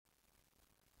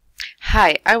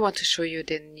Hi, I want to show you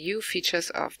the new features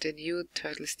of the new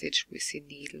TurtleStitch Whizzy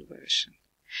needle version.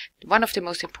 One of the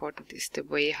most important is the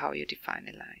way how you define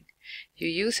a line. You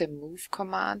use a move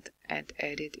command and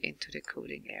add it into the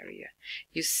coding area.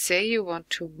 You say you want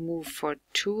to move for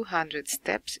 200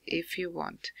 steps if you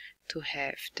want to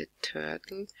have the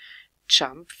turtle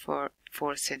jump for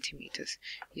 4 centimeters.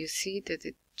 You see that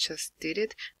it just did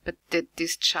it, but that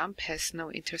this jump has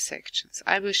no intersections.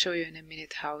 I will show you in a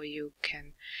minute how you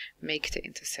can make the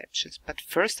intersections, but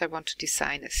first I want to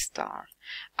design a star.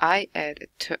 I add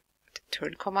the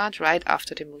turn command right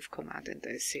after the move command, and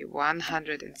I say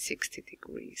 160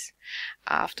 degrees.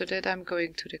 After that I'm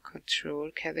going to the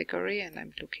control category and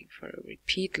I'm looking for a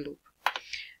repeat loop.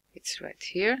 It's right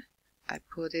here. I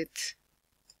put it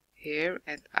here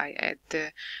and I add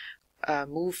the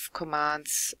move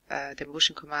commands, the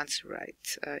motion commands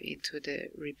right into the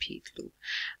repeat loop.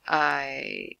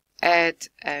 I add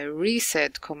a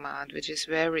reset command, which is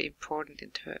very important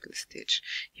in TurtleStitch.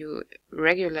 You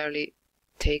regularly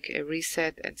take a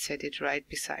reset and set it right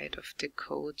beside of the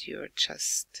code you're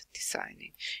just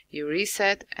designing. You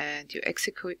reset and you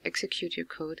execute your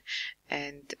code,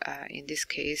 and in this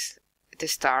case the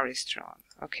star is drawn.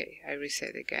 Okay, I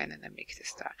reset again and I make the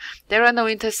star. There are no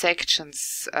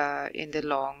intersections in the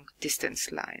long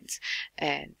distance lines,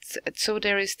 and so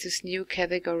there is this new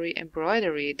category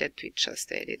embroidery that we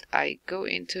just added. I go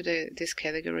into this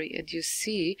category and you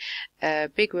see a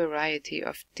big variety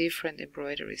of different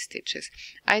embroidery stitches.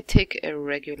 I take a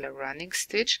regular running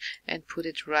stitch and put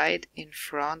it right in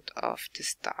front of the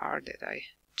star that I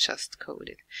just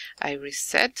coded. I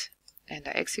reset and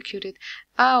I execute it.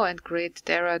 Oh, and great,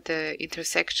 there are the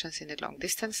intersections in the long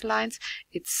distance lines.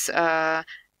 It's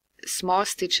small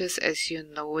stitches as you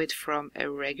know it from a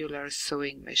regular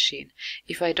sewing machine.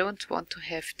 If I don't want to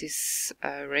have these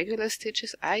regular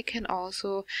stitches, I can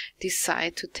also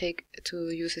decide to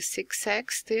use a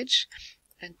zigzag stitch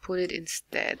and put it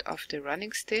instead of the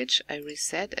running stitch. I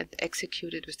reset and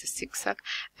execute it with the zigzag,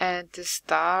 and the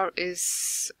star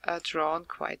is drawn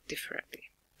quite differently.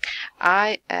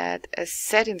 I add a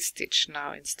satin stitch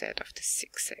now instead of the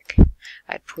zigzag.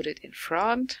 I put it in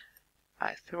front,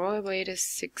 I throw away the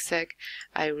zigzag,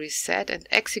 I reset and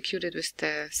execute it with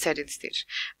the satin stitch.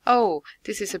 Oh,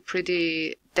 this is a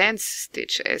pretty dense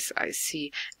stitch as I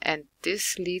see, and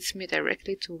this leads me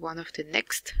directly to one of the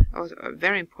next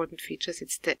very important features.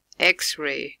 It's the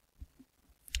X-ray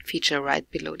feature right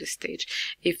below the stage.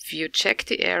 If you check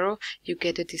the arrow, you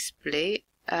get a display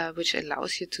which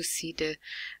allows you to see the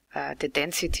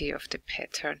density of the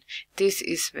pattern. This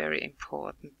is very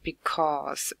important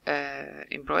because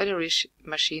embroidery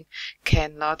machine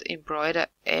cannot embroider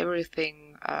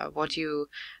everything what you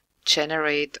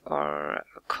generate or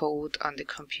code on the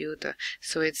computer.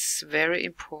 So it's very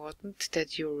important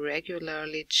that you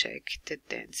regularly check the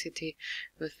density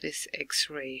with this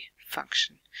X-ray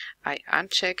function. I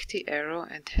uncheck the arrow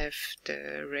and have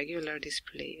the regular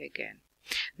display again.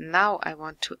 Now I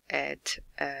want to add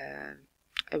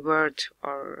a word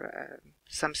or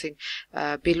something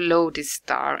below this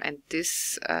star, and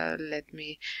this let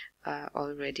me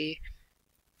already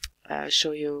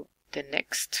show you the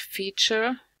next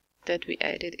feature that we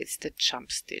added. It's the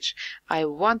Chomp Stitch. I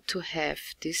want to have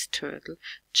this turtle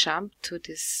jump to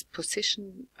this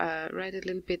position right a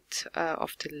little bit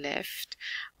off the left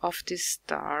of this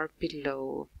star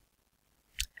below,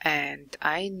 and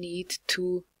I need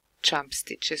two jump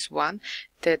stitches, one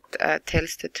that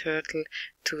tells the turtle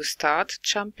to start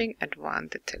jumping and one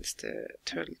that tells the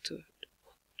turtle to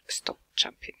stop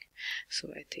jumping. So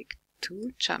I take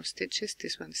two jump stitches.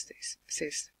 This one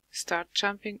says start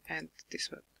jumping and this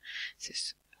one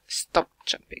says stop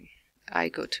jumping. I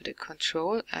go to the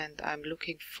control and I'm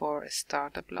looking for a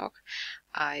starter block.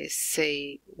 I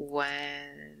say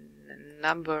when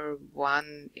number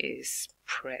 1 is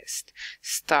pressed,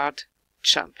 start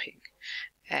jumping.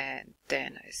 And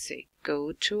then I say I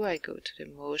go to the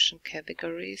motion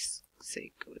categories,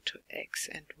 say go to X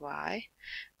and Y.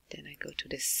 Then I go to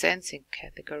the sensing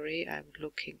category. I'm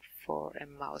looking for a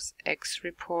mouse X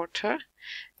reporter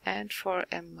and for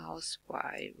a mouse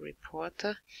Y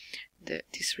reporter.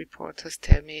 These reporters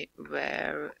tell me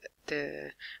where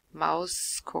the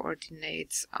mouse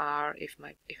coordinates are if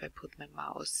I put my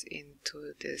mouse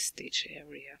into the stitch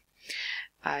area.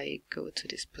 I go to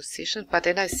this position, but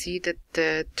then I see that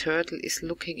the turtle is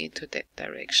looking into that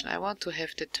direction. I want to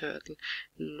have the turtle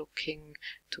looking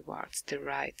towards the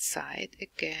right side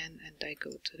again, and I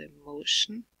go to the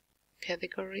motion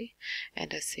category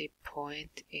and I say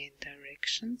point in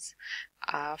directions.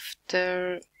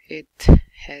 After it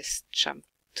has jumped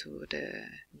to the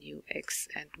new X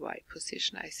and Y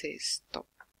position, I say stop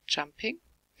jumping.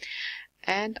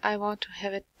 and I want to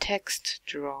have a text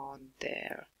drawn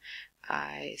there.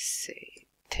 I say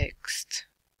text,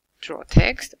 draw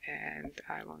text, and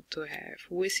I want to have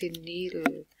Whizzy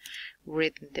needle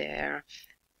written there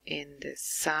in the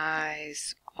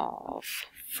size of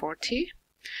 40.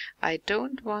 I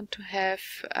don't want to have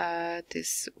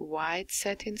this wide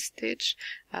satin stitch.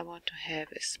 I want to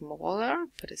have a smaller,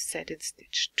 but a satin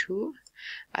stitch too.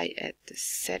 I add the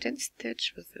satin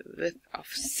stitch with a width of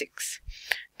 6,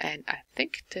 and I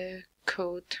think the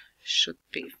code should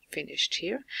be finished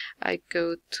here. I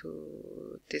go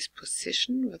to this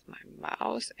position with my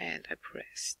mouse and I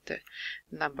press the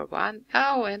number 1.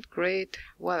 Oh, and great,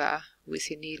 voila,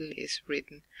 Whizzy needle is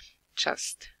written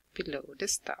just below the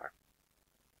star.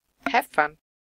 Have fun!